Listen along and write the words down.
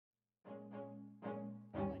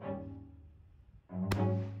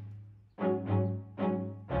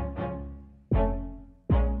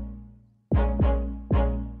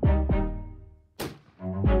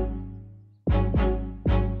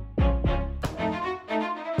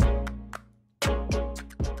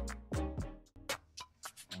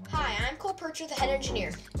Richard, the head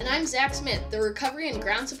engineer. And I'm Zach Smith, the recovery and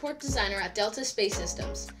ground support designer at Delta Space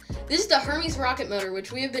Systems. This is the Hermes rocket motor,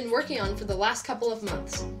 which we have been working on for the last couple of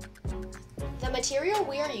months. The material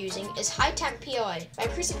we are using is high-temp PLA by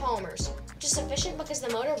Polymers, which is sufficient because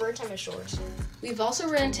the motor burn time is short. We've also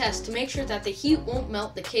ran tests to make sure that the heat won't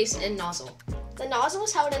melt the case and nozzle. The nozzle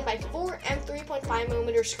is held in by 4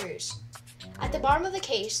 M3.5mm screws. At the bottom of the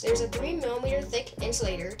case, there's a 3mm thick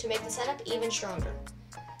insulator to make the setup even stronger.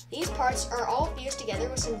 These parts are all fused together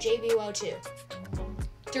with some JBWeld.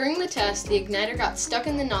 During the test, the igniter got stuck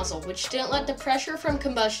in the nozzle, which didn't let the pressure from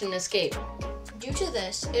combustion escape. Due to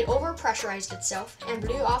this, it overpressurized itself and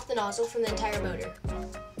blew off the nozzle from the entire motor.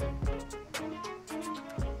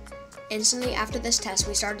 Instantly after this test,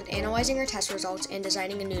 we started analyzing our test results and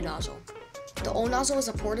designing a new nozzle. The old nozzle was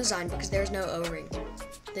a poor design because there is no O-ring.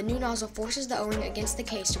 The new nozzle forces the O-ring against the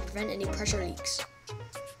case to prevent any pressure leaks.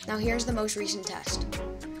 Now here's the most recent test.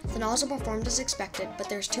 The nozzle performed as expected, but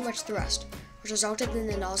there's too much thrust, which resulted in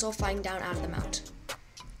the nozzle flying down out of the mount.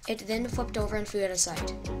 It then flipped over and flew out of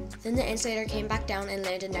sight. Then the insulator came back down and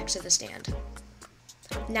landed next to the stand.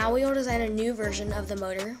 Now we will design a new version of the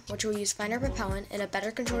motor, which will use finer propellant in a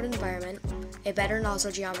better controlled environment, a better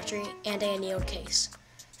nozzle geometry, and a annealed case.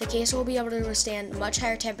 The case will be able to withstand much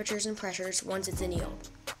higher temperatures and pressures once it's annealed.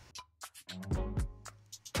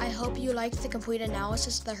 I hope you liked the complete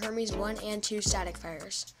analysis of the Hermes 1 and 2 static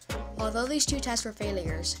fires. Although these two tests were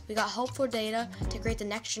failures, we got helpful data to create the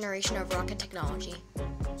next generation of rocket technology.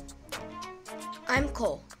 I'm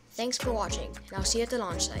Cole. Thanks for watching, and I'll see you at the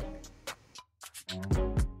launch site.